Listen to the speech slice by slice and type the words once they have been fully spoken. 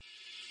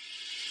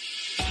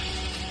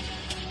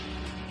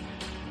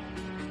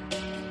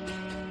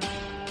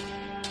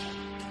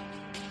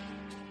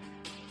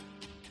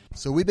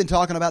So we've been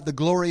talking about the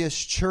glorious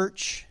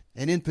church,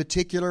 and in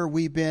particular,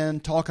 we've been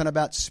talking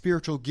about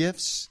spiritual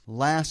gifts.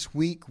 Last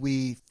week,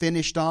 we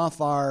finished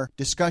off our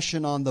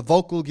discussion on the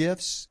vocal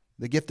gifts,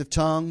 the gift of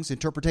tongues,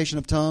 interpretation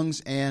of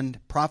tongues, and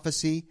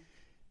prophecy.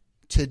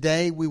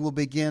 Today, we will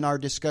begin our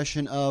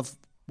discussion of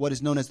what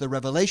is known as the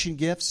revelation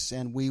gifts,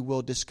 and we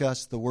will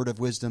discuss the word of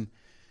wisdom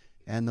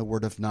and the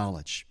word of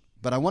knowledge.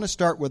 But I want to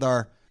start with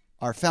our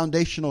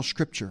foundational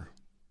scripture,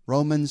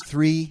 Romans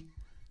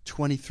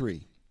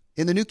 3:23.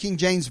 In the New King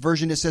James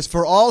Version, it says,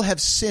 "For all have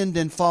sinned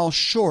and fall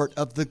short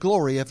of the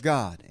glory of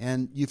God."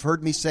 And you've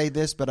heard me say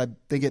this, but I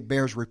think it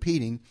bears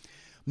repeating.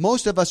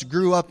 Most of us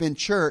grew up in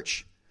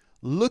church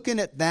looking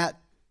at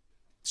that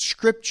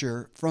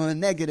scripture from a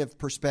negative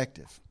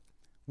perspective.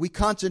 We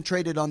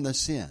concentrated on the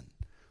sin.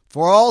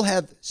 For all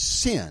have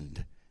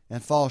sinned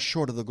and fall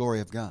short of the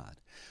glory of God.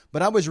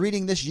 But I was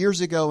reading this years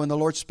ago, and the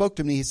Lord spoke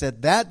to me. He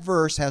said, that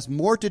verse has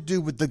more to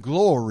do with the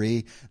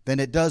glory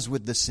than it does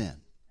with the sin.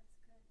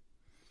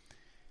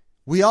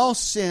 We all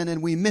sin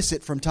and we miss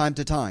it from time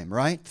to time,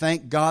 right?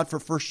 Thank God for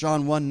 1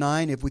 John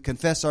 1:9. If we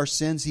confess our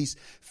sins, He's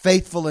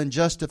faithful and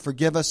just to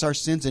forgive us our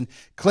sins and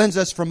cleanse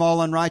us from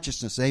all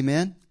unrighteousness.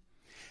 Amen?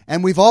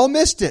 And we've all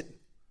missed it.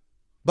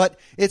 But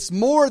it's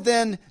more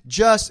than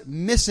just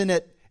missing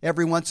it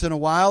every once in a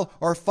while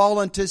or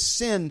fall into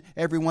sin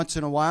every once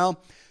in a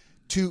while.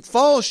 To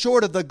fall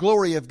short of the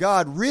glory of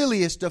God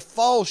really is to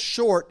fall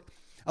short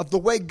of the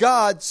way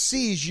God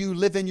sees you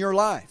living your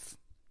life.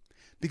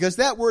 Because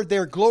that word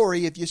there,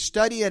 glory, if you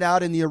study it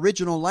out in the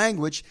original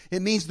language,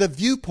 it means the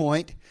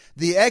viewpoint,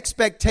 the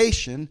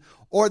expectation,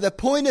 or the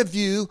point of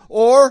view,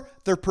 or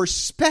the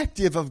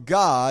perspective of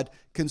God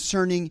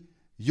concerning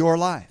your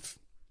life.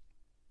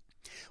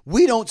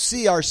 We don't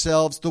see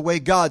ourselves the way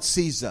God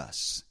sees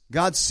us.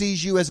 God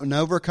sees you as an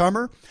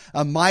overcomer,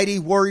 a mighty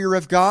warrior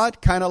of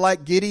God, kind of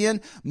like Gideon.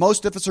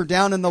 Most of us are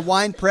down in the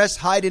winepress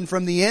hiding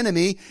from the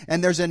enemy,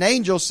 and there's an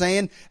angel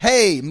saying,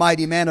 "Hey,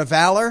 mighty man of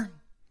valor."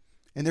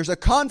 And there's a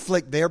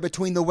conflict there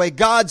between the way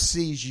God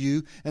sees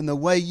you and the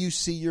way you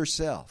see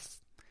yourself.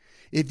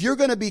 If you're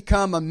going to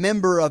become a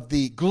member of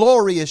the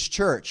glorious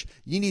church,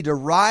 you need to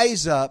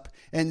rise up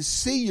and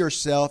see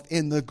yourself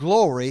in the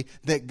glory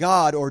that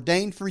God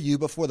ordained for you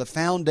before the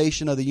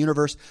foundation of the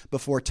universe,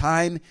 before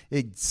time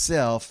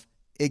itself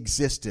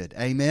existed.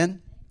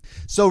 Amen?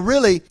 So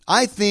really,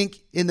 I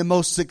think in the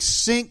most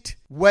succinct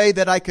way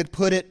that I could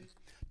put it,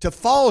 to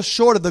fall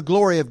short of the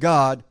glory of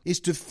God is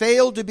to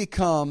fail to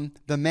become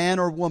the man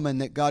or woman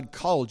that God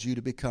called you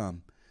to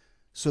become,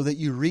 so that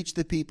you reach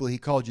the people He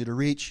called you to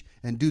reach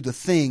and do the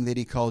thing that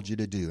He called you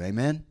to do.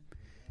 Amen?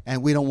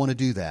 And we don't want to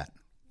do that.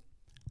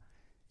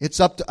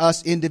 It's up to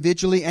us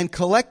individually and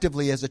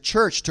collectively as a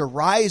church to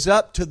rise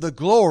up to the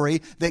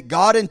glory that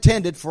God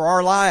intended for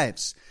our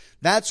lives.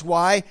 That's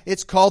why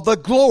it's called the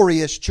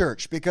glorious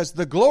church, because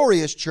the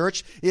glorious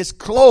church is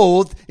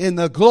clothed in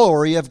the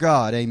glory of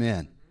God.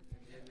 Amen.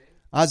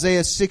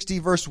 Isaiah 60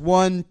 verse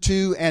 1,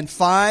 2, and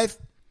 5.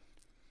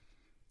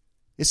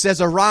 It says,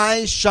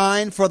 "Arise,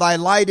 shine, for thy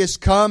light is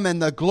come, and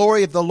the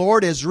glory of the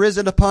Lord is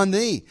risen upon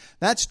thee."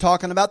 That's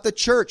talking about the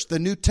church. The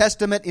New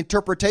Testament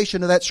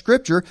interpretation of that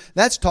scripture,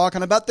 that's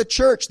talking about the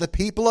church, the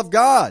people of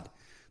God.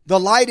 The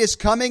light is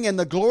coming, and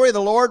the glory of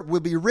the Lord will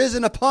be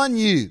risen upon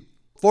you.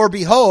 For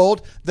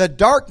behold, the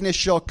darkness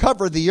shall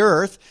cover the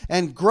earth,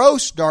 and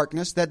gross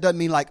darkness, that doesn't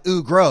mean like,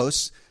 ooh,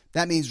 gross.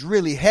 That means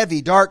really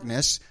heavy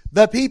darkness,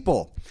 the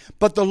people.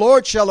 But the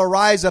Lord shall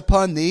arise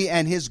upon thee,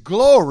 and His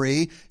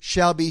glory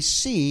shall be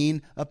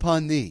seen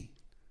upon thee.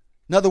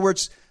 In other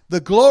words, the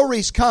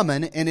glory's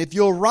coming, and if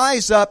you'll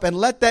rise up and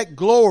let that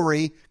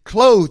glory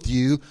clothe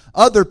you,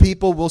 other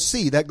people will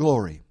see that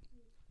glory.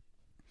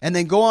 And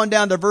then go on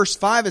down to verse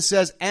 5, it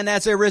says, "And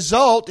as a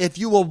result, if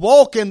you will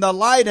walk in the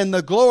light and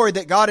the glory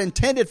that God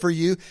intended for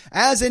you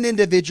as an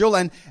individual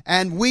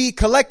and we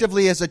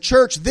collectively as a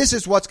church, this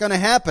is what's going to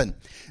happen.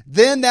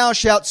 Then thou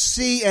shalt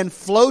see and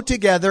flow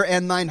together,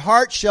 and thine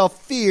heart shall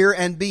fear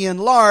and be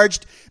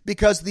enlarged,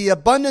 because the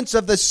abundance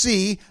of the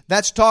sea,"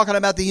 that's talking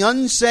about the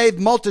unsaved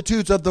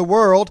multitudes of the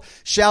world,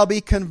 "shall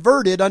be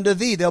converted unto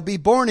thee." They'll be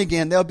born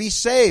again. They'll be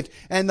saved.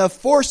 "And the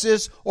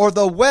forces or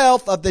the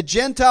wealth of the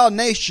Gentile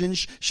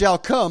nations shall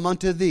come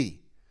unto thee."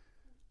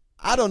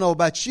 I don't know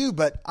about you,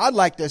 but I'd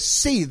like to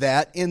see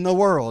that in the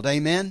world.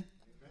 Amen?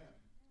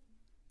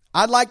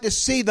 I'd like to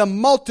see the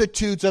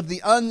multitudes of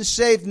the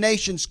unsaved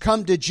nations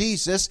come to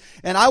Jesus,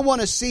 and I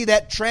want to see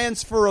that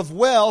transfer of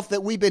wealth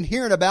that we've been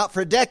hearing about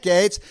for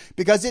decades,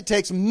 because it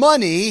takes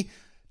money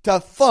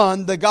to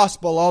fund the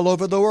gospel all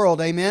over the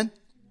world. Amen?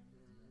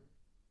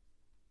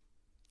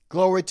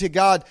 Glory to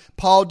God.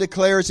 Paul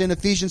declares in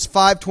Ephesians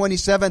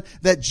 5:27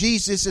 that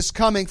Jesus is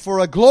coming for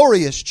a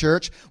glorious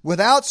church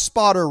without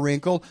spot or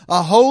wrinkle,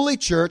 a holy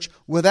church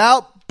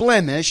without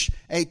blemish,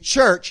 a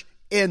church,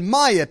 in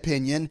my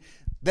opinion,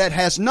 that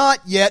has not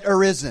yet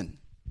arisen.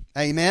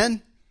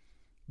 Amen?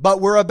 But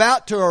we're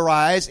about to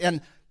arise, and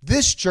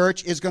this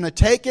church is going to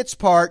take its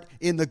part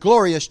in the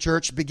glorious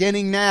church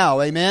beginning now.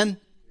 Amen?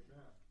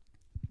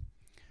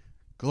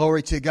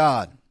 Glory to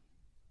God.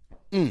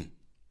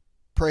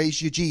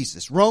 Praise you,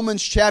 Jesus.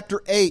 Romans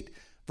chapter 8,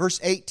 verse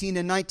 18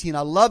 and 19.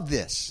 I love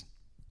this.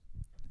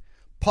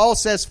 Paul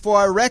says, "For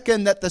I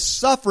reckon that the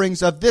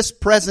sufferings of this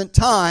present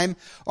time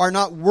are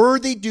not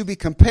worthy to be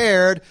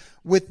compared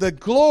with the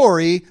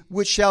glory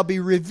which shall be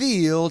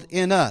revealed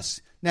in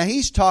us." Now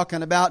he's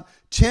talking about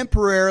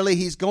temporarily,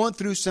 he's going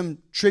through some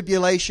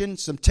tribulation,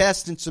 some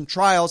tests and some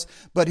trials,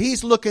 but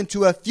he's looking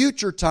to a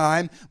future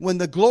time when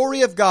the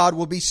glory of God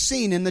will be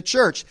seen in the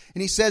church.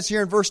 And he says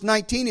here in verse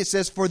 19, it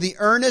says, "For the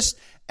earnest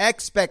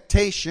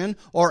expectation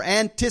or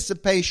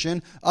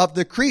anticipation of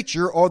the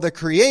creature or the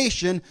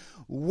creation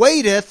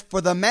waiteth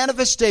for the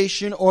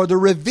manifestation or the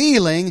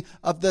revealing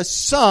of the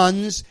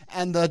sons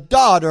and the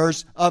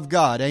daughters of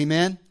God."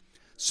 Amen.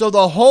 So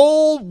the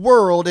whole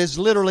world is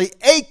literally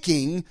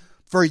aching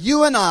for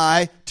you and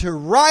I to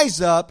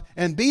rise up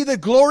and be the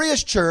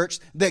glorious church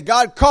that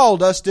God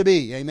called us to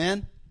be.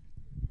 Amen.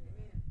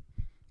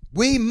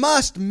 We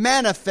must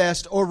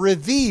manifest or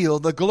reveal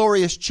the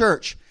glorious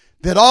church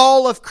that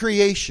all of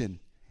creation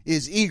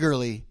is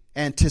eagerly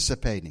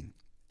anticipating.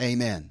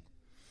 Amen.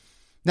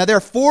 Now there are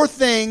 4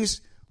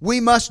 things we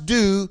must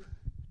do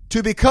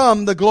to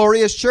become the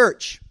glorious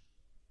church.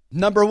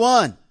 Number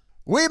 1,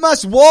 we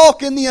must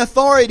walk in the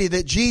authority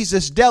that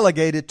Jesus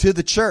delegated to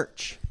the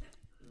church.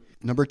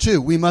 Number 2,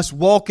 we must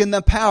walk in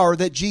the power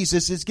that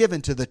Jesus has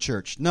given to the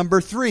church. Number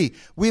 3,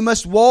 we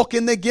must walk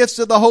in the gifts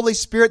of the Holy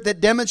Spirit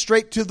that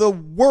demonstrate to the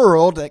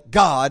world that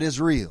God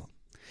is real.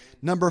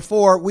 Number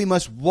 4, we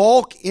must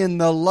walk in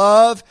the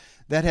love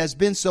that has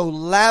been so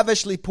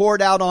lavishly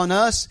poured out on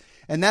us.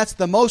 And that's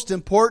the most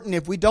important.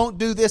 If we don't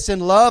do this in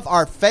love,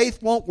 our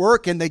faith won't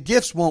work and the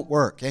gifts won't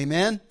work.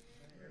 Amen?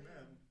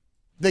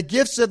 The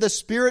gifts of the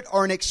Spirit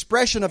are an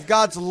expression of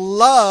God's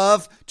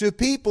love to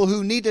people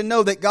who need to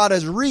know that God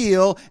is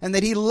real and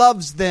that He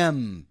loves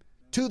them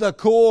to the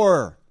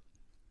core.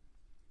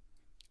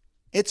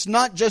 It's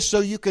not just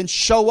so you can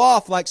show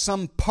off like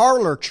some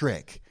parlor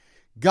trick.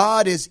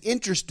 God is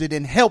interested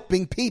in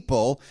helping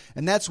people,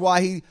 and that's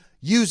why He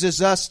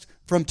uses us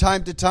from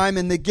time to time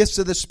in the gifts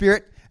of the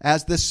Spirit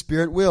as the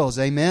Spirit wills.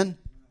 Amen?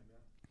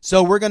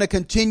 So we're going to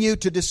continue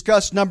to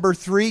discuss number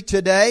 3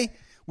 today.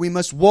 We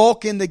must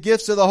walk in the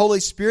gifts of the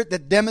Holy Spirit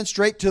that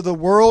demonstrate to the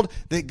world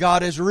that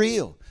God is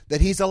real,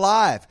 that He's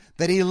alive,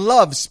 that He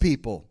loves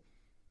people.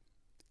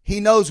 He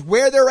knows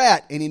where they're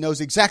at and He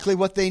knows exactly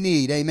what they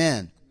need.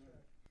 Amen.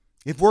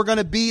 If we're going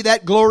to be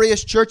that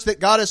glorious church that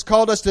God has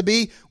called us to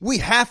be, we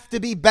have to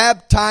be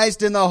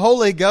baptized in the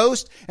Holy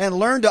Ghost and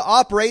learn to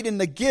operate in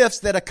the gifts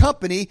that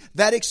accompany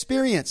that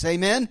experience.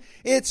 Amen?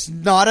 It's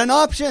not an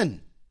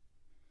option.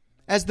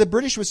 As the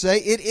British would say,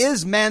 it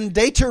is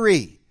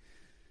mandatory.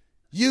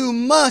 You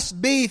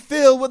must be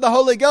filled with the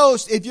Holy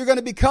Ghost if you're going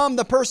to become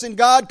the person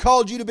God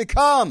called you to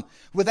become.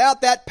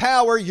 Without that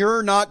power,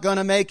 you're not going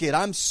to make it.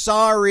 I'm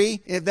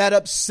sorry if that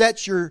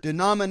upsets your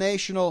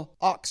denominational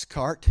ox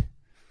cart.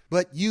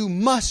 But you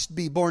must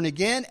be born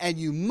again and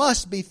you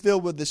must be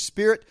filled with the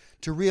Spirit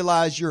to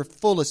realize your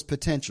fullest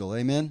potential.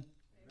 Amen.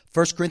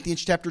 1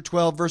 Corinthians chapter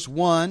 12, verse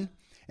 1,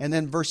 and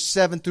then verse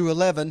 7 through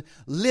 11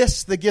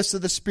 lists the gifts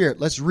of the Spirit.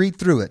 Let's read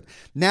through it.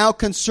 "Now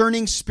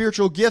concerning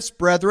spiritual gifts,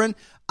 brethren,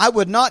 I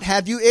would not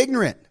have you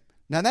ignorant."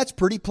 Now that's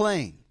pretty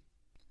plain.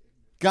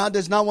 God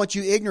does not want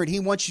you ignorant. He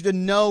wants you to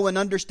know and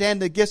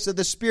understand the gifts of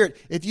the Spirit.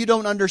 If you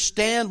don't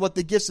understand what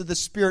the gifts of the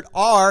Spirit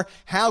are,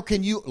 how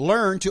can you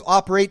learn to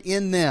operate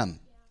in them?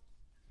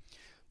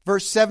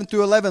 Verse 7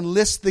 through 11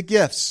 lists the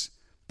gifts.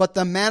 "But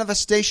the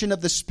manifestation of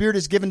the Spirit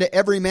is given to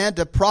every man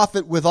to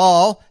profit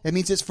withal." It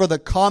means it's for the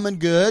common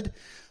good.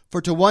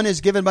 "For to one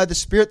is given by the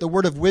Spirit the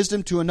word of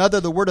wisdom, to another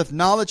the word of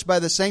knowledge by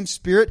the same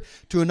Spirit,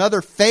 to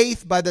another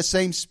faith by the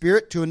same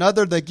Spirit, to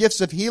another the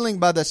gifts of healing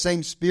by the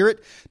same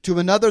Spirit, to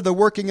another the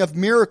working of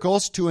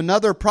miracles, to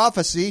another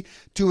prophecy,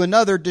 to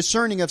another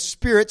discerning of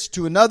spirits,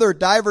 to another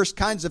divers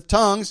kinds of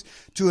tongues,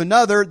 to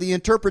another the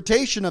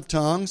interpretation of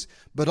tongues.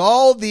 But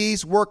all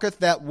these worketh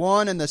that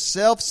one and the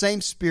self same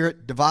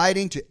Spirit,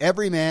 dividing to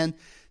every man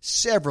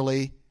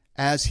severally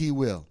as He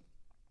will."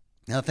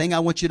 Now the thing I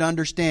want you to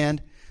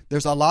understand,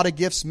 there's a lot of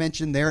gifts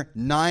mentioned there,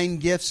 9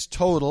 gifts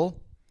total.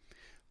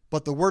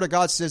 But the Word of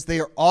God says they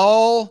are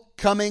all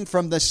coming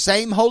from the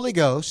same Holy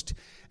Ghost,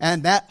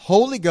 and that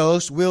Holy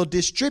Ghost will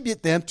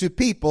distribute them to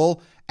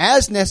people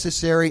as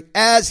necessary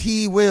as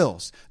He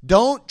wills.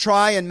 Don't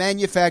try and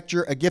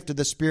manufacture a gift of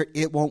the Spirit.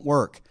 It won't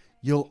work.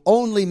 You'll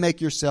only make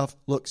yourself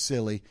look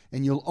silly,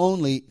 and you'll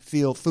only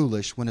feel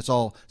foolish when it's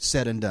all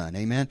said and done.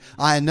 Amen?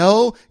 I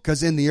know,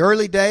 because in the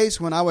early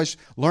days when I was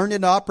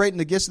learning to operate in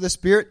the gifts of the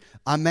Spirit,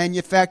 I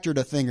manufactured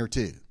a thing or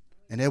two,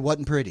 and it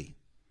wasn't pretty.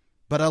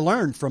 But I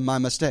learned from my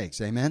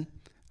mistakes. Amen?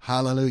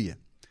 Hallelujah.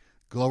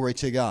 Glory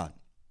to God.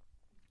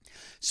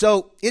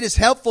 So it is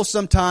helpful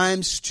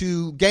sometimes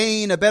to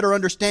gain a better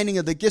understanding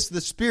of the gifts of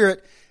the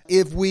Spirit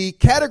if we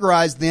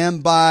categorize them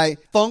by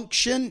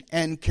function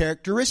and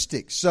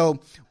characteristics.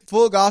 So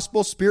Full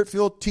Gospel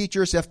Spirit-filled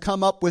teachers have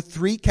come up with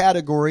 3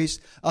 categories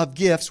of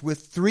gifts,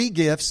 with 3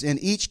 gifts in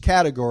each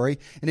category.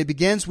 And it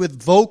begins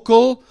with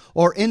vocal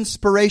or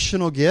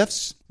inspirational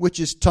gifts, which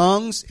is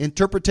tongues,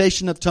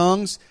 interpretation of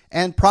tongues,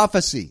 and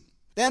prophecy.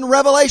 Then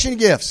revelation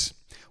gifts.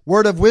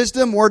 Word of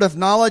wisdom, word of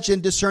knowledge,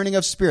 and discerning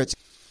of spirits.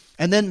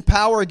 And then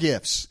power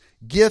gifts.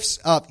 Gifts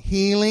of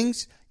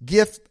healings,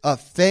 gift of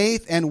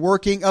faith, and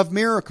working of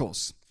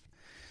miracles.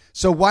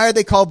 So why are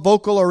they called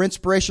vocal or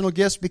inspirational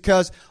gifts?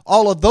 Because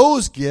all of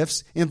those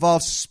gifts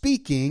involve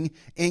speaking,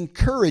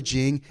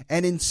 encouraging,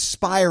 and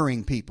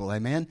inspiring people.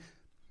 Amen?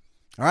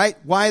 All right.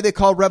 Why are they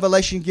called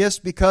revelation gifts?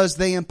 Because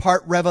they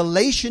impart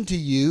revelation to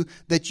you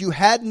that you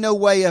had no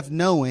way of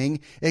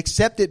knowing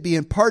except it be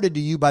imparted to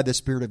you by the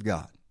Spirit of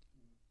God.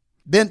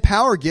 Then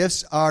power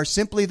gifts are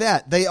simply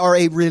that. They are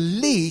a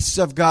release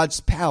of God's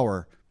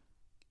power.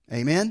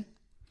 Amen?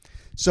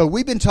 So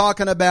we've been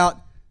talking about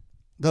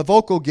the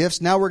vocal gifts.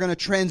 Now we're going to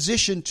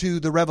transition to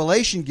the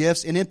revelation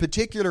gifts. And in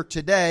particular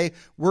today,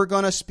 we're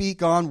going to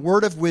speak on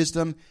word of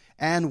wisdom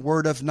and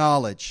word of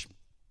knowledge.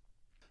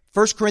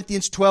 1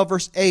 Corinthians 12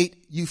 verse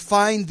 8, you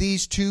find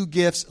these two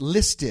gifts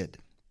listed.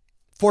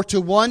 For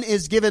to one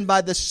is given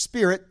by the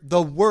Spirit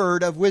the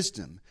word of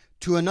wisdom,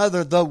 to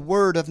another the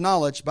word of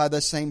knowledge by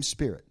the same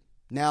Spirit.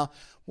 Now,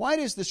 why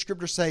does the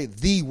Scripture say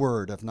the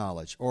word of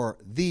knowledge or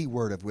the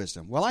word of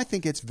wisdom? Well, I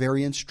think it's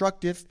very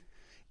instructive,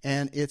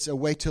 and it's a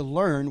way to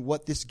learn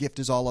what this gift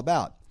is all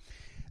about.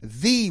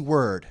 The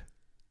word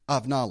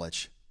of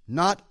knowledge,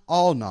 not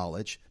all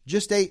knowledge,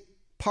 just a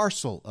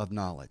parcel of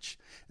knowledge.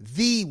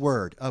 The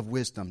word of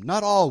wisdom,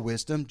 not all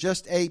wisdom,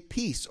 just a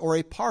piece or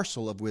a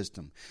parcel of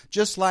wisdom.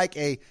 Just like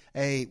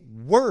a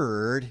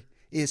word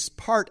is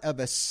part of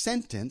a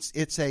sentence,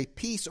 it's a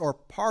piece or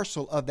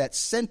parcel of that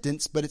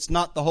sentence, but it's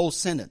not the whole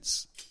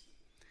sentence.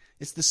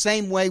 It's the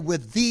same way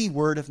with the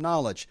word of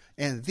knowledge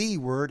and the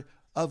word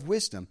of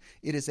wisdom.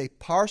 It is a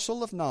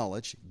parcel of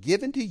knowledge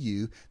given to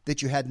you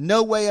that you had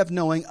no way of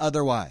knowing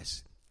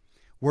otherwise.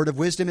 Word of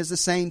wisdom is the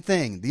same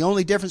thing. The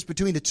only difference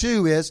between the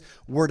two is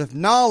word of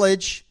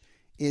knowledge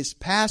is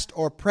past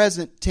or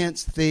present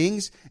tense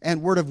things,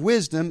 and word of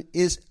wisdom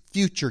is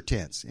future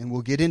tense. And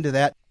we'll get into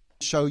that,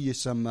 show you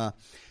some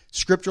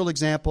scriptural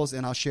examples,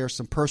 and I'll share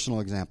some personal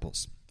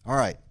examples. All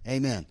right.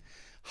 Amen.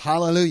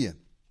 Hallelujah.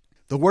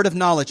 The word of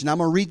knowledge. And I'm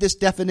going to read this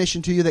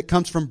definition to you that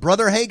comes from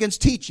Brother Hagin's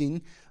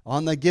teaching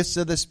on the gifts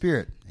of the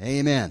Spirit.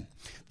 Amen.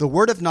 The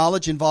word of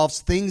knowledge involves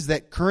things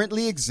that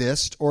currently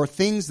exist or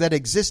things that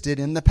existed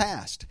in the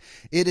past.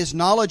 It is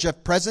knowledge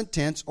of present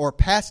tense or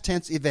past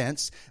tense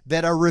events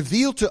that are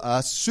revealed to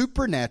us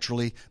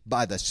supernaturally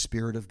by the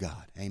Spirit of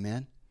God.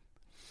 Amen.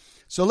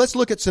 So let's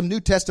look at some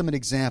New Testament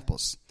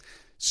examples.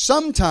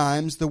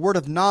 Sometimes the word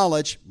of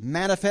knowledge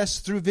manifests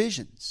through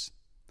visions.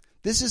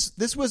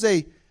 This was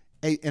an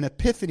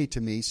epiphany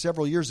to me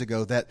several years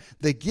ago that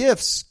the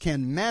gifts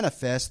can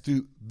manifest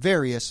through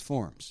various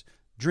forms.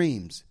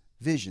 Dreams,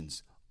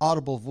 visions,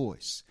 audible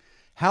voice.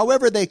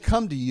 However they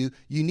come to you,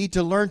 you need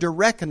to learn to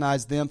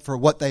recognize them for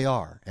what they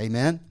are.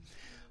 Amen?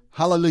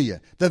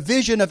 Hallelujah. The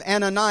vision of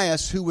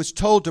Ananias, who was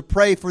told to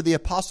pray for the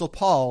Apostle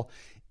Paul,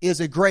 is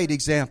a great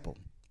example.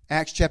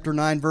 Acts chapter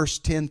 9, verse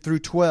 10 through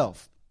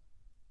 12.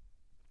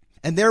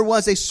 And there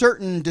was a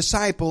certain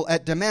disciple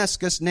at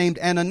Damascus named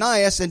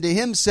Ananias, and to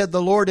him said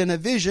the Lord in a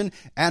vision,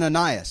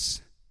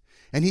 Ananias.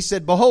 And he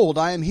said, Behold,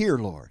 I am here,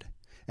 Lord.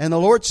 And the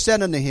Lord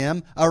said unto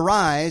him,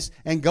 Arise,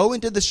 and go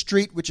into the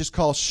street which is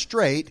called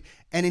Straight,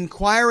 and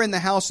inquire in the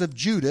house of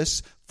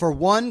Judas for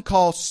one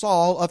called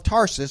Saul of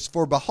Tarsus,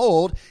 for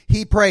behold,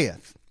 he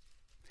prayeth.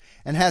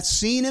 And hath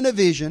seen in a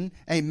vision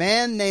a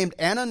man named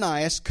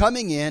Ananias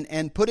coming in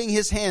and putting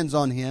his hands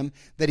on him,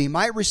 that he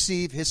might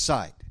receive his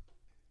sight.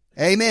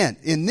 Amen.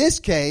 In this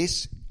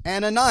case,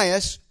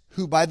 Ananias,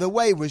 who by the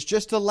way was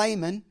just a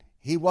layman,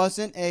 he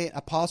wasn't an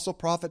apostle,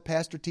 prophet,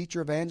 pastor,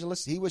 teacher,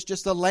 evangelist. He was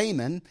just a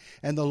layman.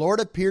 And the Lord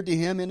appeared to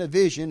him in a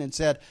vision and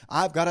said,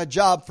 I've got a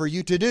job for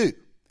you to do.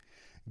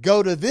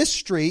 Go to this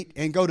street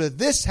and go to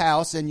this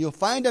house, and you'll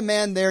find a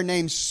man there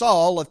named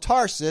Saul of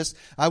Tarsus.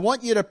 I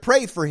want you to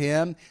pray for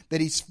him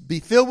that he be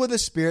filled with the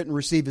Spirit and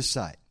receive his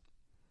sight.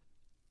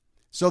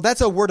 So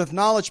that's a word of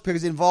knowledge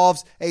because it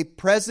involves a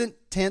present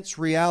tense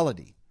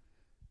reality.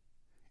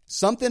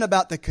 Something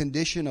about the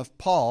condition of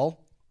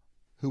Paul,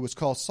 who was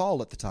called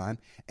Saul at the time,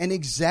 and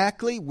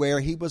exactly where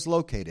he was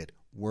located.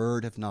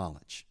 Word of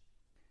knowledge.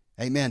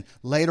 Amen.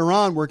 Later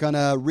on, we're going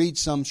to read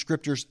some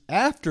scriptures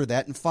after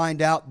that and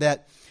find out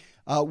that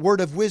word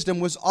of wisdom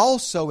was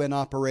also in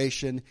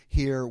operation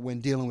here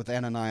when dealing with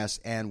Ananias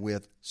and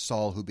with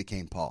Saul, who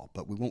became Paul.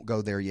 But we won't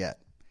go there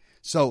yet.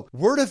 So,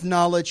 word of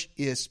knowledge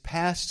is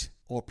past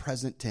or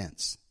present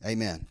tense.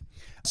 Amen.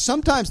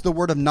 Sometimes the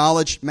word of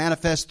knowledge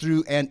manifests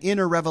through an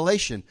inner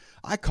revelation.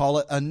 I call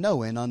it a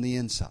knowing on the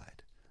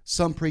inside.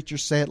 Some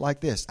preachers say it like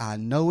this, I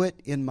know it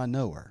in my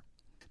knower.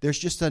 There's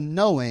just a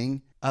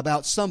knowing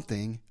about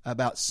something,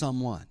 about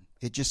someone.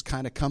 It just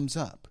kind of comes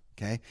up,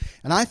 okay?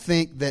 And I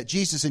think that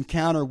Jesus'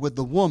 encounter with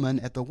the woman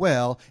at the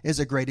well is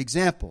a great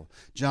example.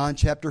 John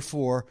chapter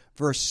 4,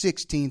 verse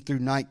 16 through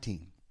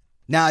 19.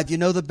 Now, if you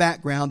know the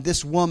background,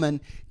 this woman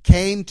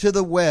came to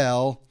the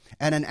well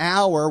at an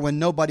hour when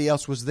nobody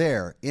else was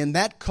there. In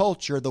that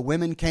culture, the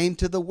women came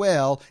to the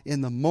well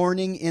in the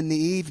morning, in the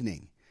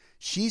evening.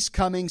 She's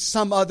coming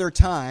some other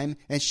time,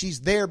 and she's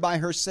there by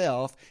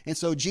herself. And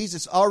so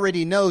Jesus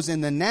already knows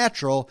in the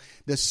natural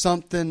there's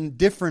something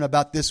different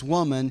about this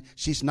woman.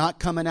 She's not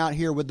coming out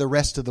here with the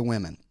rest of the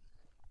women.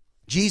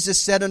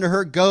 Jesus said unto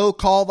her, Go,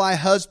 call thy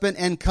husband,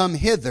 and come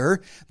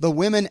hither. The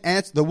woman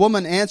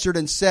answered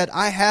and said,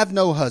 I have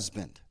no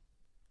husband.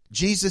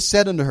 Jesus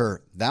said unto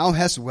her, Thou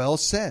hast well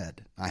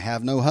said, I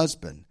have no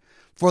husband.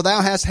 For thou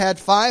hast had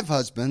 5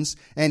 husbands,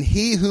 and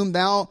he whom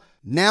thou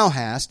now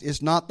hast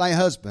is not thy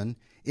husband.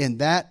 In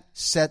that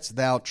saidst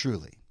thou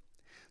truly.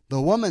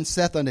 The woman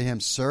saith unto him,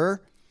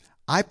 Sir,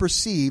 I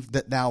perceive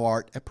that thou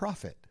art a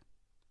prophet.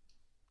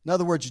 In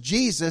other words,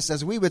 Jesus,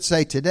 as we would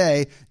say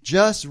today,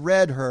 just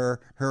read her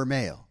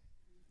mail.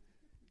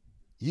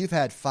 You've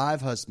had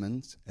 5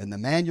 husbands, and the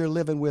man you're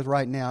living with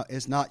right now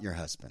is not your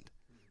husband.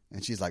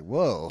 And she's like,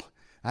 whoa,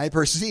 I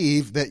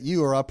perceive that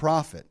you are a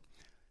prophet.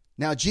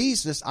 Now,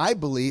 Jesus, I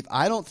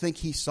don't think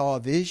he saw a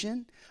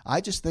vision. I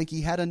just think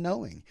he had a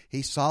knowing.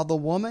 He saw the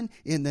woman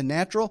in the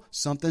natural.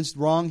 Something's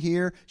wrong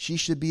here. She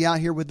should be out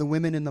here with the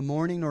women in the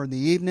morning or in the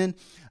evening.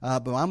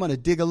 But I'm going to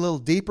dig a little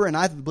deeper. And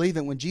I believe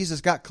that when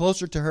Jesus got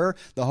closer to her,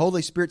 the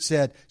Holy Spirit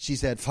said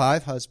she's had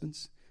 5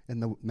 husbands.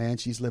 And the man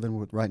she's living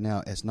with right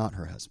now is not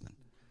her husband.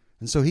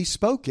 And so he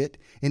spoke it.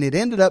 And it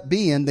ended up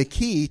being the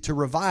key to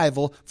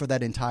revival for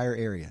that entire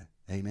area.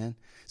 Amen.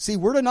 See,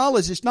 word of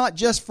knowledge is not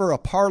just for a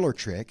parlor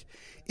trick.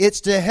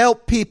 It's to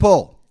help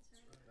people.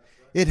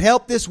 It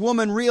helped this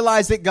woman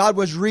realize that God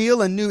was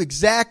real and knew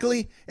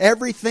exactly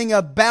everything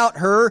about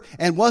her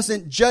and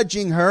wasn't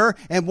judging her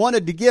and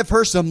wanted to give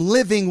her some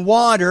living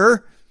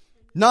water,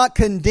 not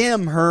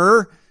condemn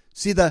her.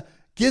 See, the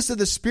gifts of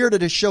the Spirit are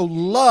to show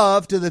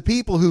love to the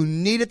people who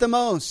need it the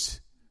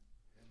most.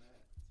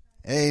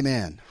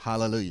 Amen.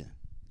 Hallelujah.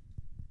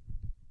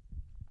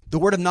 The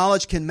word of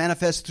knowledge can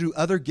manifest through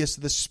other gifts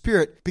of the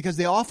Spirit because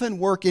they often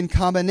work in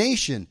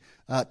combination.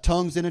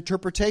 Tongues and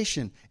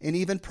interpretation and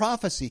even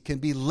prophecy can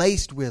be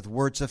laced with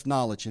words of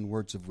knowledge and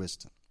words of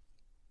wisdom.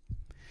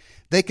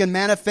 They can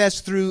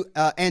manifest through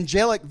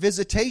angelic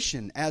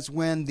visitation, as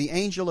when the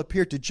angel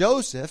appeared to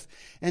Joseph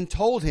and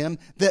told him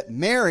that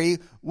Mary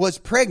was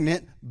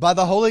pregnant by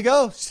the Holy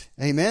Ghost.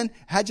 Amen.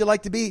 How'd you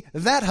like to be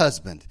that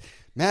husband?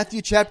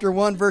 Matthew chapter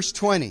 1, verse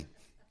 20.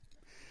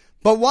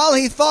 But while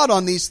he thought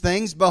on these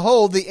things,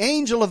 behold, the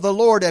angel of the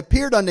Lord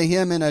appeared unto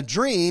him in a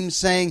dream,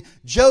 saying,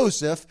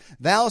 Joseph,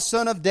 thou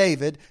son of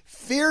David,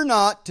 fear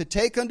not to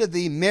take unto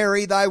thee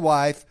Mary thy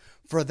wife,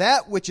 for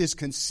that which is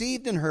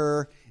conceived in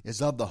her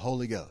is of the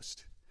Holy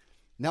Ghost.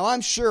 Now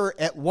I'm sure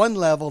at one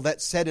level that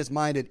set his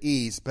mind at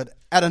ease, but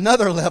at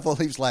another level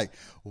he was like,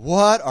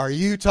 what are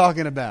you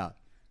talking about?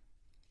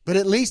 But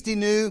at least he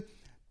knew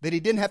that he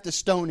didn't have to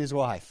stone his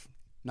wife.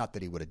 Not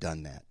that he would have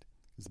done that.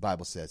 The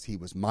Bible says he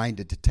was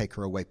minded to take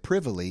her away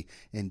privily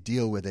and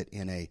deal with it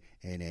in a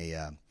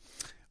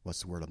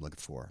what's the word I'm looking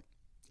for?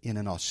 In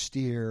an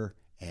austere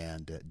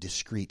and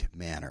discreet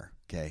manner.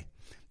 Okay.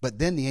 But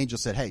then the angel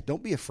said, hey,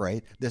 don't be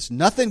afraid. There's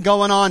nothing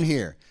going on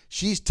here.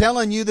 She's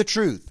telling you the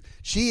truth.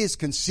 She is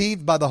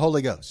conceived by the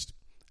Holy Ghost.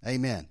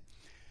 Amen.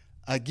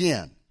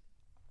 Again,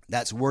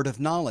 that's word of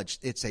knowledge.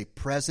 It's a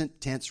present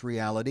tense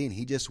reality, and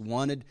he just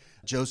wanted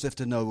Joseph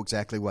to know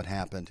exactly what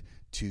happened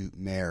to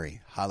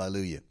Mary.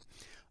 Hallelujah.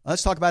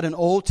 Let's talk about an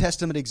Old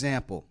Testament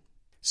example.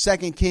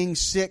 2 Kings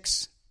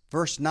 6,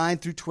 verse 9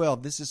 through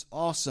 12. This is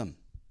awesome.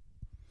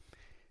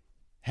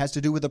 Has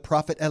to do with the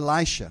prophet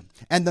Elisha.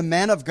 And the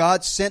man of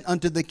God sent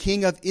unto the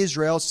king of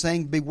Israel,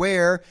 saying,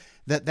 Beware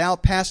that thou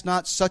pass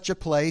not such a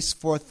place,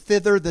 for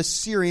thither the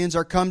Syrians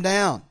are come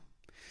down.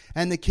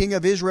 And the king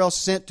of Israel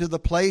sent to the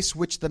place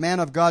which the man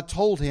of God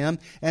told him,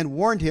 and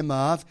warned him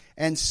of,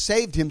 and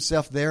saved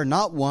himself there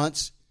not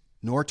once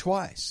nor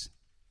twice.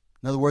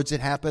 In other words, it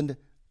happened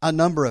a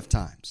number of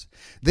times.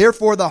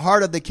 Therefore the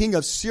heart of the king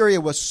of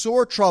Syria was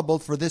sore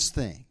troubled for this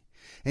thing.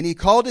 And he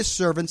called his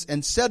servants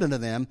and said unto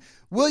them,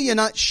 Will ye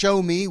not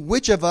show me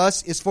which of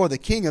us is for the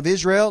king of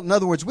Israel? In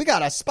other words, we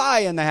got a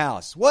spy in the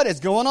house. What is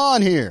going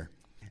on here?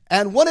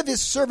 And one of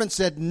his servants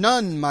said,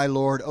 None, my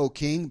lord, O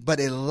king, but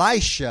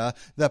Elisha,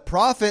 the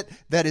prophet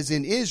that is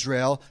in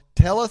Israel,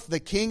 telleth the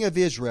king of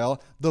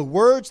Israel the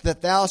words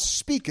that thou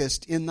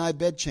speakest in thy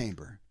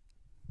bedchamber.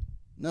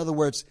 In other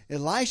words,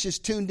 Elisha's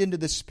tuned into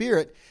the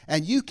Spirit,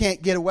 and you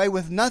can't get away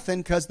with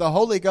nothing because the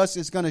Holy Ghost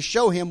is going to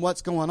show him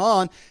what's going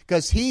on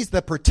because he's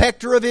the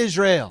protector of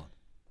Israel.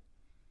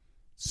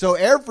 So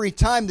every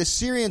time the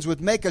Syrians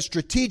would make a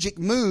strategic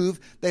move,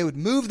 they would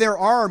move their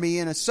army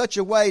in such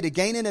a way to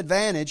gain an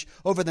advantage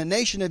over the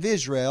nation of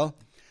Israel.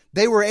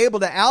 They were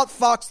able to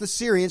outfox the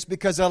Syrians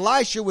because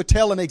Elisha would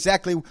tell them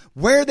exactly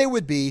where they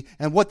would be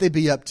and what they'd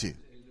be up to.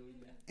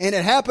 And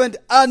it happened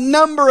a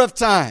number of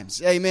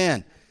times.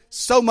 Amen.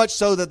 So much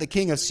so that the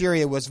king of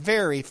Syria was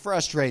very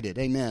frustrated.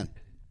 Amen.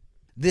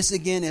 This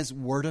again is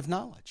word of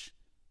knowledge.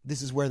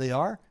 This is where they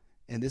are,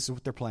 and this is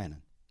what they're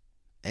planning.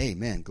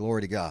 Amen.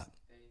 Glory to God.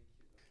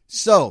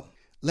 So,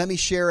 let me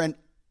share a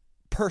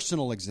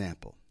personal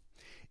example.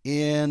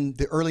 in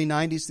the early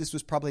 90s. This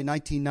was probably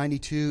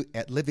 1992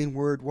 at Living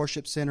Word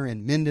Worship Center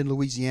in Minden,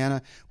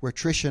 Louisiana, where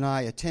Trish and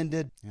I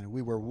attended. And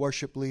we were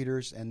worship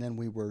leaders, and then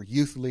we were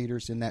youth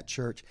leaders in that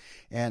church.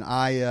 And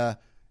I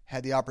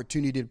had the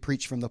opportunity to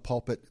preach from the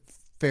pulpit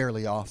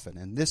fairly often.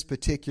 And this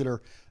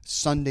particular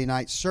Sunday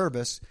night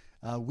service,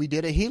 we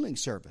did a healing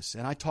service.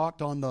 And I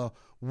talked on the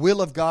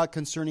will of God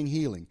concerning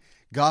healing.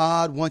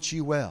 God wants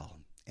you well.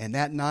 And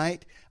that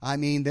night,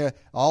 the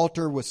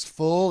altar was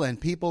full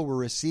and people were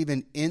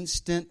receiving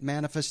instant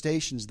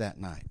manifestations that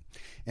night.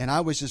 And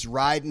I was just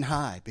riding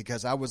high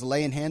because I was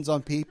laying hands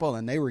on people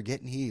and they were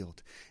getting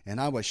healed. And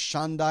I was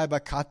Shandai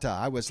Bakata.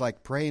 I was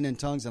like praying in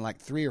tongues in like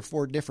 3 or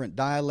 4 different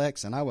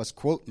dialects, and I was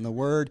quoting the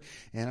word.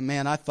 And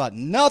man, I thought,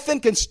 nothing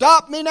can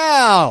stop me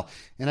now.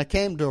 And I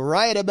came to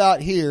right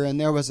about here, and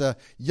there was a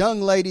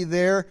young lady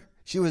there.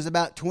 She was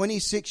about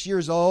 26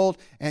 years old,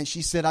 and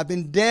she said, I've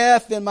been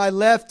deaf in my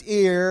left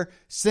ear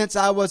since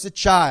I was a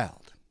child.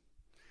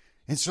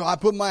 And so I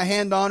put my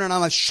hand on her, and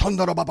I'm like,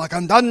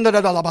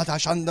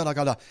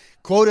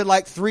 quoted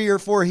like 3 or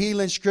 4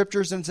 healing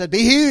scriptures and said, be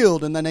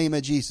healed in the name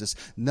of Jesus.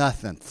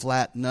 Nothing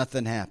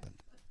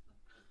happened.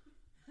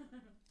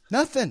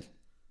 Nothing.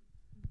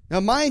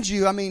 Now, mind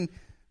you,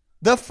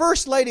 the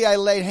first lady I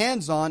laid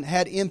hands on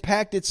had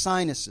impacted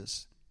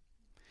sinuses.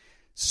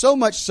 So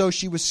much so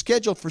she was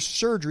scheduled for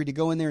surgery to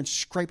go in there and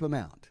scrape them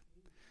out.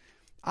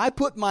 I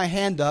put my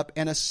hand up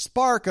and a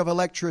spark of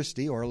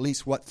electricity, or at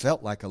least what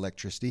felt like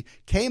electricity,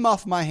 came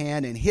off my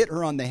hand and hit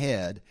her on the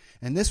head.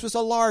 And this was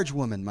a large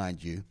woman,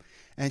 mind you.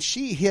 And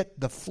she hit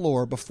the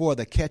floor before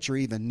the catcher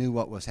even knew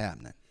what was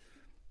happening.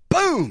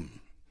 Boom!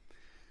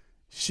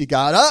 She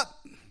got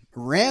up,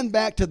 ran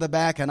back to the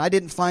back, and I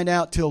didn't find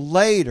out till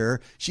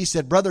later. She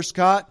said, Brother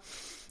Scott,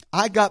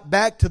 I got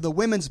back to the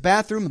women's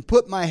bathroom and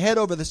put my head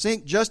over the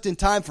sink just in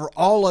time for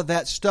all of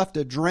that stuff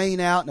to drain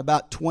out in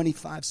about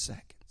 25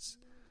 seconds.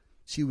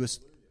 She was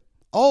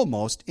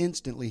almost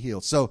instantly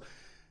healed. So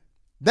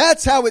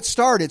that's how it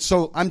started.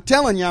 So I'm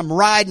telling you, I'm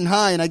riding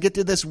high, and I get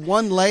to this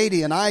one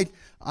lady, and I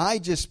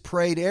just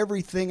prayed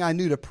everything I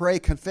knew to pray,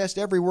 confessed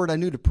every word I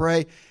knew to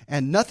pray,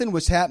 and nothing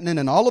was happening.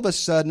 And all of a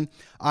sudden,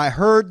 I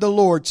heard the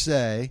Lord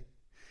say,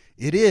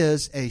 it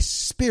is a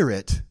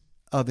spirit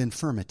of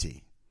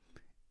infirmity.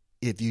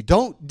 If you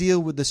don't deal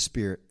with the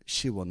spirit,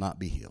 she will not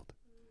be healed.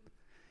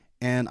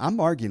 And I'm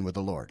arguing with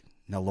the Lord.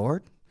 Now,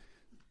 Lord,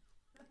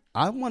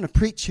 I want to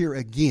preach here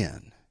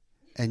again.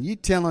 And you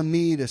telling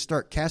me to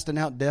start casting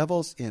out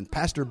devils in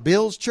Pastor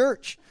Bill's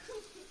church?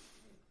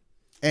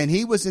 And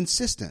he was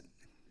insistent.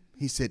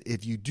 He said,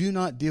 if you do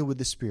not deal with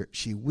the spirit,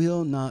 she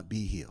will not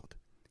be healed.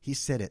 He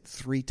said it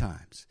 3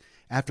 times.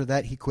 After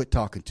that, he quit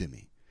talking to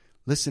me.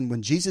 Listen,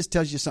 when Jesus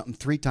tells you something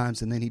 3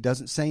 times and then he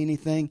doesn't say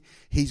anything,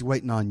 he's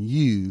waiting on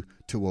you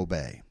to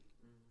obey.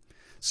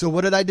 So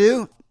what did I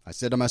do? I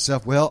said to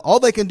myself, well, all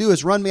they can do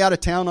is run me out of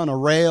town on a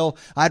rail.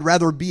 I'd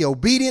rather be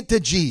obedient to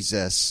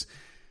Jesus.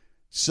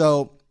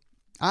 So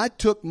I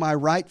took my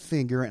right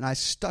finger and I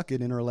stuck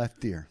it in her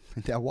left ear.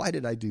 Now, why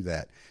did I do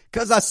that?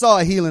 Because I saw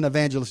a healing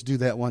evangelist do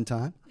that one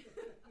time.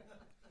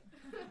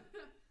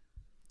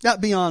 Got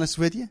to be honest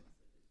with you.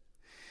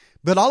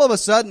 But all of a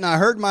sudden, I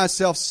heard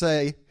myself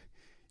say,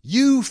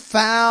 you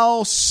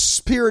foul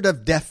spirit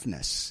of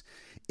deafness,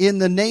 in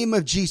the name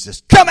of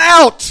Jesus, come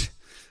out!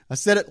 I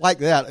said it like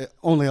that,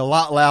 only a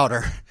lot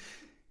louder.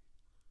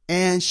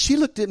 And she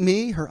looked at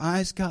me, her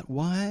eyes got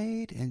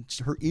wide, and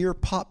her ear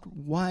popped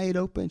wide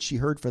open. She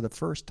heard for the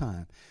first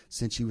time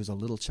since she was a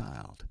little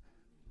child.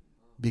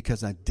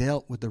 Because I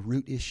dealt with the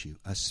root issue,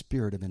 a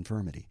spirit of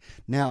infirmity.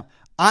 Now,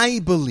 I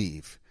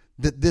believe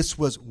that this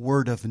was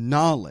word of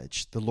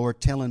knowledge, the Lord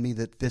telling me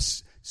that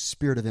this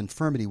spirit of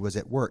infirmity was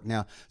at work.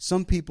 Now,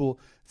 some people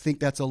think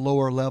that's a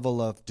lower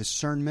level of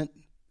discernment,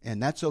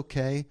 and that's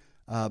okay.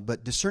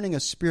 But discerning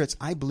of spirits,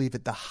 I believe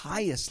at the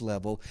highest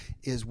level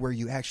is where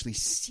you actually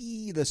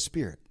see the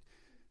spirit.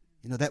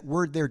 You know, that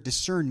word there,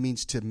 discern,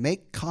 means to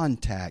make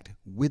contact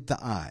with the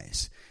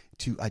eyes,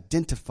 to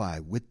identify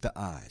with the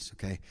eyes,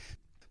 okay?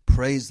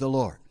 Praise the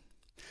Lord.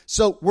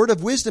 So, word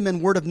of wisdom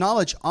and word of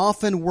knowledge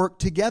often work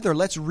together.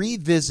 Let's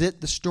revisit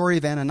the story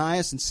of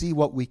Ananias and see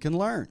what we can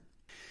learn.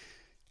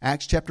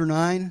 Acts chapter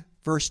 9,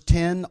 verse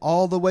 10,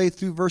 all the way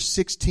through verse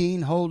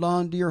 16. Hold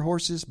on to your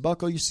horses,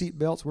 buckle your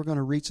seatbelts. We're going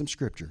to read some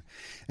scripture.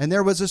 And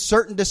there was a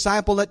certain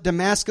disciple at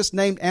Damascus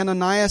named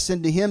Ananias,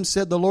 and to him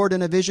said the Lord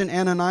in a vision,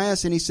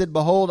 Ananias, and he said,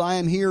 Behold, I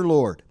am here,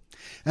 Lord.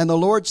 And the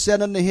Lord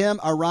said unto him,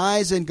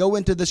 Arise and go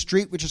into the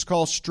street which is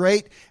called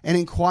Straight, and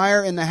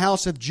inquire in the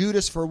house of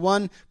Judas for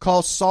one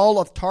called Saul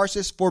of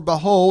Tarsus. For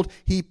behold,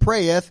 he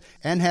prayeth,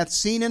 and hath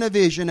seen in a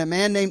vision a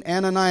man named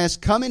Ananias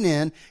coming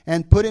in,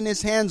 and putting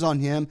his hands on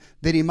him,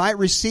 that he might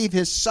receive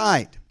his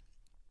sight.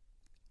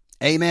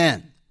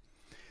 Amen.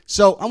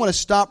 So I want to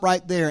stop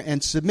right there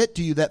and submit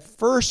to you that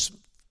first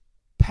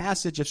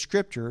passage of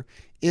Scripture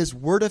is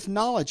word of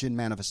knowledge in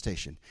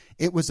manifestation.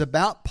 It was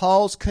about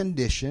Paul's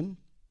condition,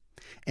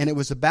 and it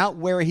was about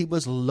where he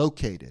was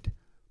located.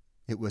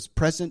 It was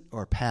present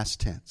or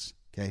past tense.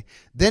 Okay.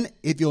 Then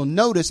if you'll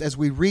notice as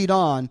we read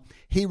on,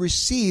 he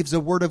receives a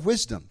word of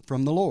wisdom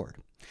from the Lord.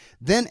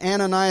 Then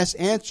Ananias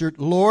answered,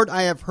 Lord,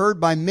 I have heard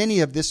by many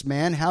of this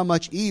man how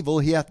much evil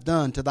he hath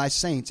done to thy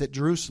saints at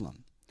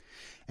Jerusalem.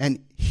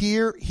 And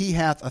here he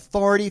hath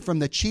authority from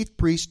the chief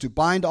priest to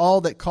bind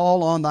all that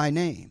call on thy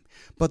name.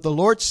 But the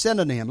Lord said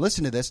unto him,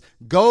 listen to this,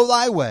 go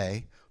thy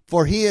way,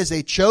 for he is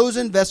a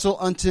chosen vessel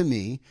unto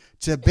me,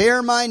 to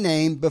bear my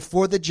name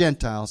before the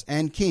Gentiles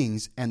and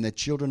kings and the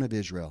children of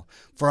Israel.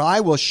 For I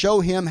will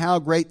show him how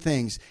great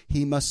things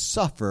he must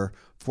suffer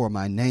for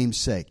my name's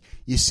sake.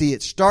 You see,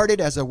 it started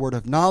as a word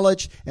of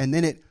knowledge, and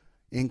then it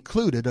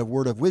included a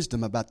word of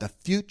wisdom about the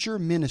future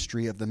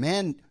ministry of the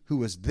man who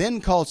was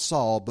then called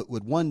Saul, but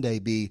would one day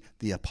be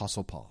the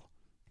Apostle Paul.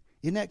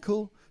 Isn't that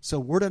cool? So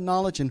word of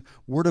knowledge and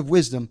word of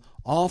wisdom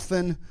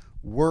often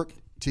work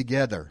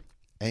together.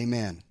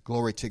 Amen.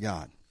 Glory to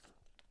God.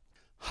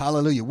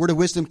 Hallelujah. Word of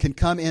wisdom can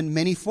come in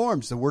many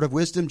forms. The word of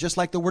wisdom, just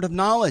like the word of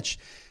knowledge,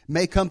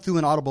 may come through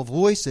an audible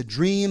voice, a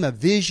dream, a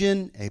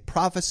vision, a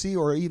prophecy,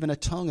 or even a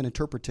tongue and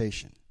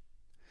interpretation.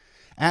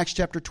 Acts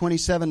chapter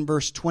 27,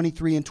 verse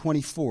 23 and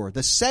 24.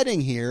 The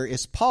setting here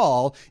is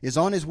Paul is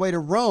on his way to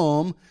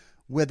Rome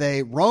with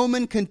a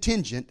Roman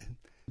contingent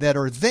that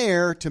are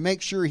there to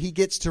make sure he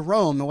gets to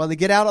Rome. Well, they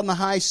get out on the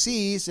high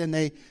seas and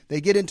they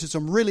get into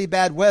some really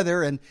bad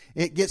weather, and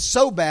it gets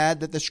so bad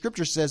that the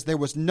scripture says there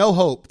was no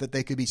hope that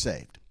they could be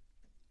saved.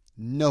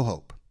 No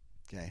hope.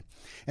 Okay.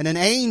 And an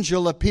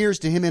angel appears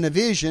to him in a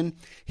vision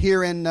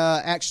here in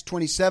Acts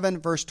 27,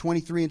 verse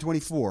 23 and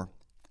 24.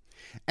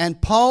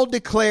 And Paul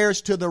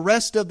declares to the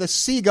rest of the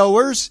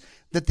seagoers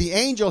that the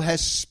angel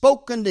has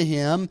spoken to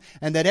him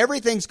and that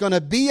everything's going to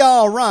be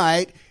all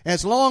right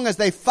as long as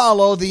they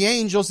follow the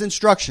angel's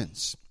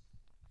instructions.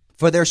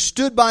 For there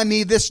stood by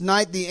me this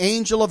night the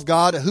angel of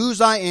God, whose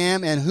I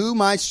am and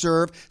whom I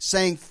serve,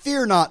 saying,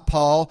 Fear not,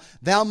 Paul,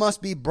 thou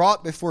must be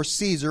brought before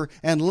Caesar,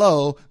 and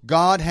lo,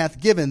 God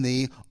hath given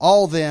thee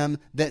all them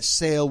that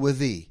sail with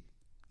thee.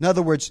 In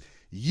other words,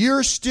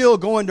 you're still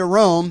going to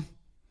Rome.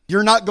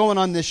 You're not going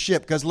on this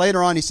ship, because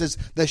later on he says,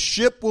 the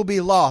ship will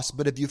be lost,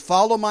 but if you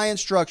follow my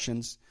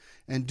instructions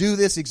and do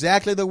this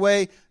exactly the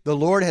way the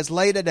Lord has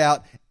laid it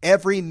out,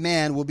 every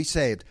man will be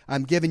saved.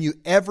 I'm giving you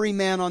every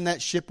man on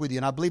that ship with you,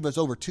 and I believe it was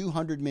over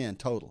 200 men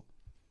total.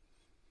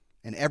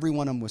 And every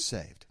one of them was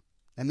saved.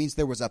 That means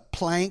there was a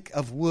plank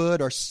of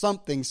wood or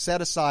something set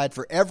aside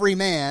for every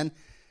man,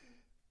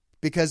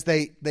 because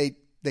they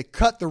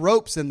cut the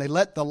ropes and they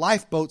let the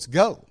lifeboats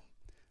go.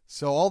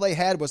 So all they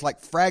had was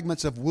like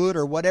fragments of wood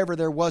or whatever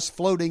there was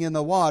floating in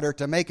the water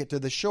to make it to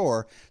the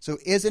shore. So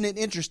isn't it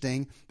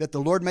interesting that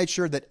the Lord made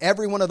sure that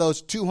every one of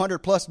those 200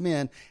 plus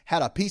men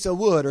had a piece of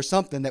wood or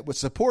something that would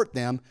support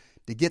them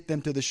to get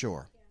them to the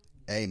shore?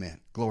 Yeah. Amen.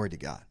 Glory to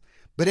God.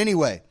 But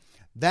anyway,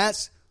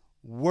 that's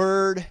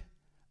word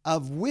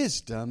of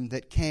wisdom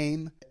that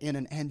came in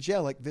an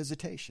angelic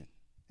visitation.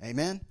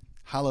 Amen.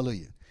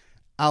 Hallelujah.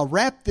 I'll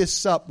wrap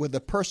this up with a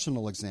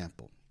personal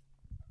example.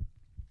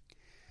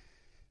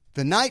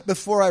 The night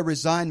before I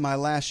resigned my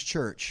last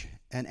church,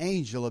 an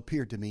angel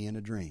appeared to me in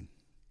a dream.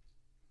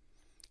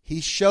 He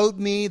showed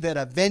me that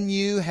a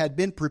venue had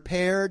been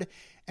prepared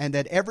and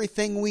that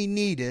everything we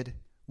needed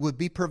would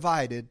be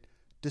provided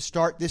to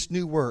start this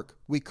new work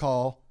we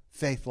call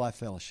Faith Life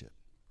Fellowship.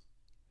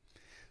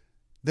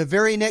 The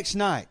very next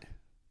night,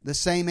 the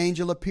same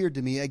angel appeared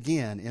to me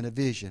again in a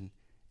vision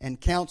and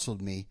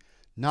counseled me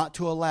not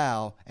to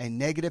allow a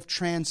negative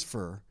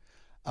transfer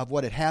of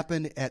what had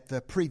happened at the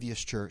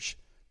previous church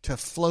to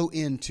flow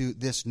into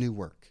this new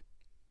work.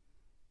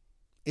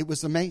 It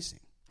was amazing.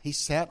 He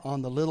sat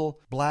on the little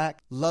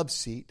black love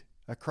seat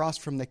across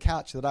from the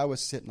couch that I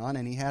was sitting on,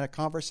 and he had a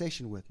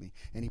conversation with me.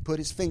 And he put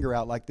his finger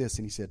out like this,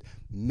 and he said,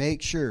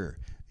 make sure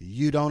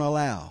you don't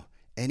allow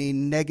any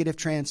negative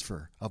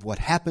transfer of what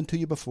happened to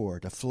you before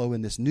to flow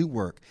in this new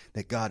work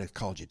that God has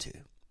called you to.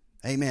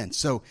 Amen.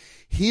 So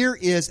here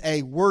is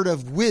a word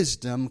of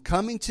wisdom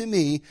coming to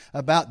me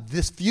about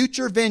this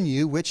future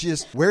venue, which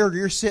is where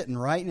you're sitting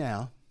right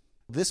now.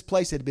 This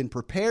place had been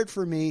prepared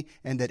for me,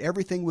 and that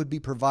everything would be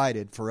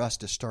provided for us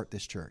to start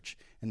this church.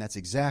 And that's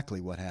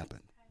exactly what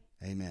happened.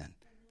 Amen.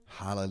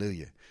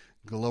 Hallelujah.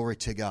 Glory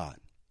to God.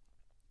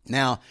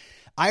 Now,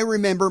 I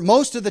remember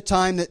most of the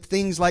time that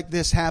things like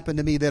this happen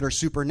to me that are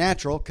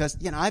supernatural, because,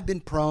 I've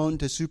been prone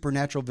to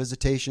supernatural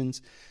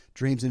visitations,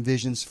 dreams and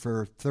visions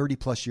for 30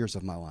 plus years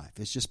of my life.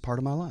 It's just part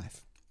of my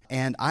life.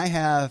 And I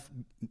have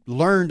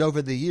learned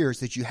over the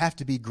years that you have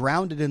to be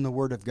grounded in the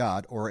Word of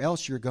God, or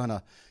else you're going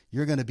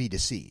to be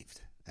deceived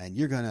and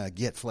you're going to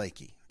get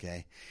flaky,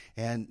 okay?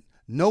 And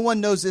no one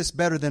knows this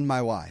better than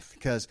my wife,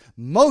 because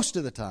most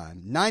of the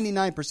time,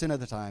 99% of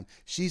the time,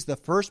 she's the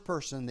first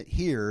person that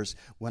hears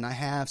when I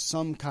have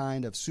some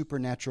kind of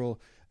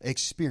supernatural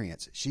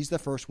experience. She's the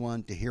first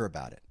one to hear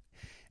about it.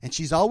 And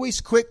she's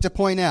always quick to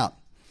point out,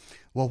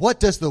 well, what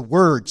does the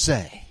Word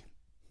say?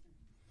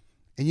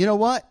 And you know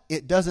what?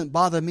 It doesn't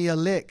bother me a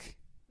lick,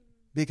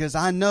 because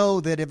I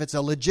know that if it's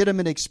a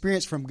legitimate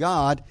experience from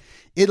God,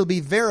 it'll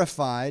be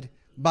verified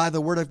by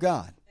the Word of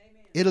God.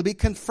 Amen. It'll be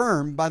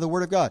confirmed by the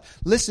Word of God.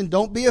 Listen,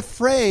 don't be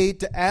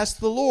afraid to ask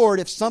the Lord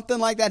if something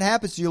like that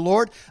happens to you.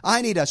 Lord,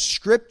 I need a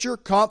scripture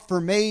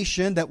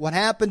confirmation that what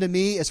happened to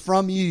me is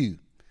from you.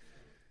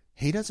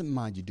 He doesn't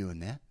mind you doing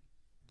that.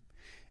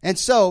 And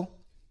so,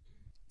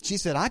 she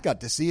said, I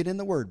got to see it in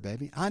the Word,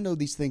 baby. I know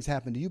these things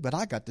happen to you, but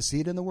I got to see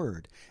it in the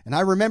Word. And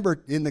I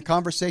remember in the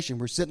conversation,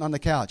 we're sitting on the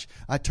couch.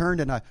 I turned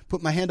and I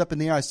put my hand up in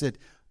the air. I said,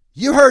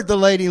 you heard the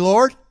lady,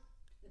 Lord.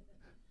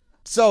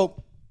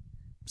 So,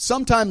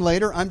 sometime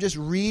later, I'm just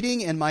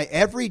reading in my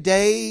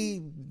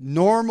everyday,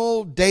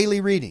 normal,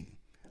 daily reading.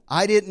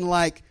 I didn't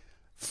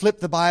flip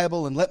the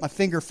Bible and let my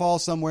finger fall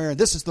somewhere and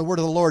this is the word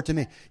of the Lord to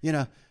me.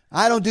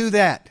 I don't do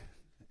that.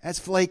 That's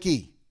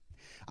flaky.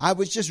 I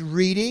was just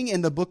reading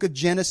in the book of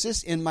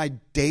Genesis in my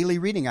daily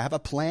reading. I have a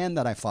plan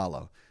that I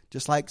follow,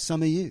 just like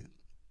some of you.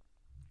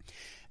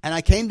 And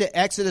I came to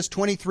Exodus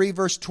 23,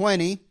 verse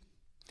 20,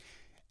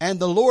 and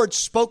the Lord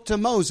spoke to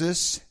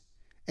Moses,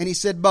 and he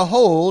said,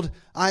 behold,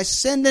 I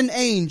send an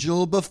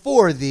angel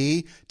before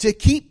thee to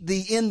keep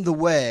thee in the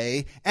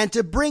way and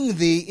to bring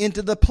thee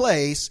into the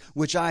place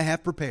which I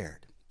have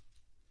prepared.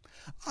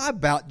 I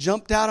about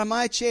jumped out of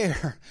my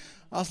chair.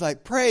 I was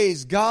like,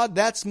 praise God,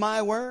 that's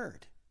my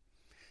word.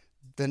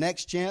 The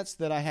next chance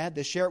that I had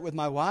to share it with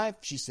my wife,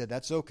 she said,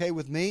 that's okay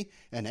with me.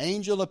 An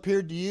angel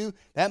appeared to you.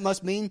 That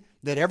must mean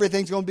that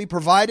everything's going to be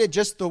provided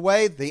just the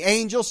way the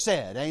angel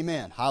said.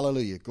 Amen.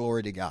 Hallelujah.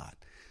 Glory to God.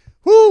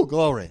 Whoo,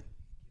 glory.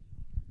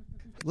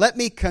 Let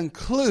me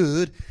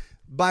conclude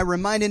by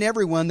reminding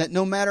everyone that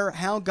no matter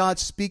how God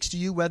speaks to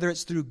you, whether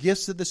it's through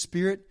gifts of the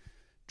Spirit,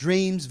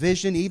 dreams,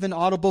 vision, even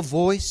audible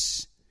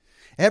voice,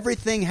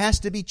 everything has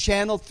to be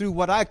channeled through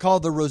what I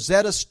call the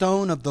Rosetta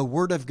Stone of the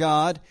Word of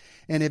God.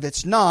 And if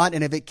it's not,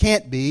 and if it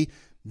can't be,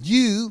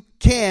 you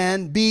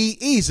can be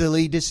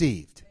easily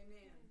deceived.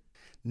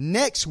 Amen.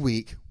 Next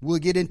week, we'll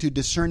get into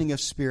discerning of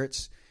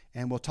spirits,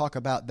 and we'll talk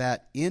about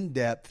that in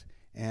depth,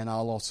 and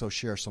I'll also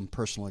share some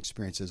personal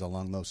experiences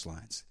along those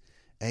lines.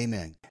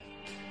 Amen.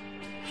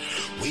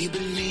 We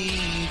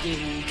believe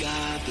in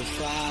God the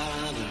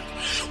Father.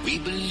 We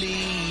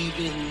believe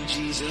in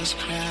Jesus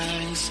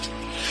Christ.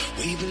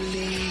 We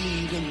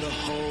believe in the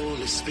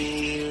Holy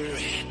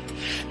Spirit,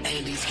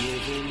 and He's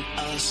given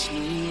us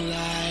new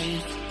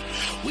life.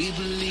 We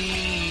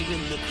believe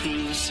in the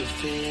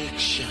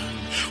crucifixion.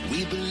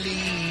 We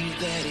believe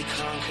that He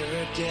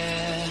conquered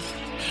death.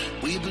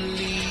 We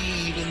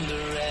believe in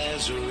the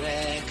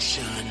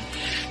resurrection,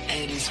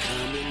 and He's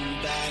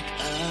coming back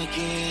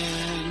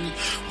again.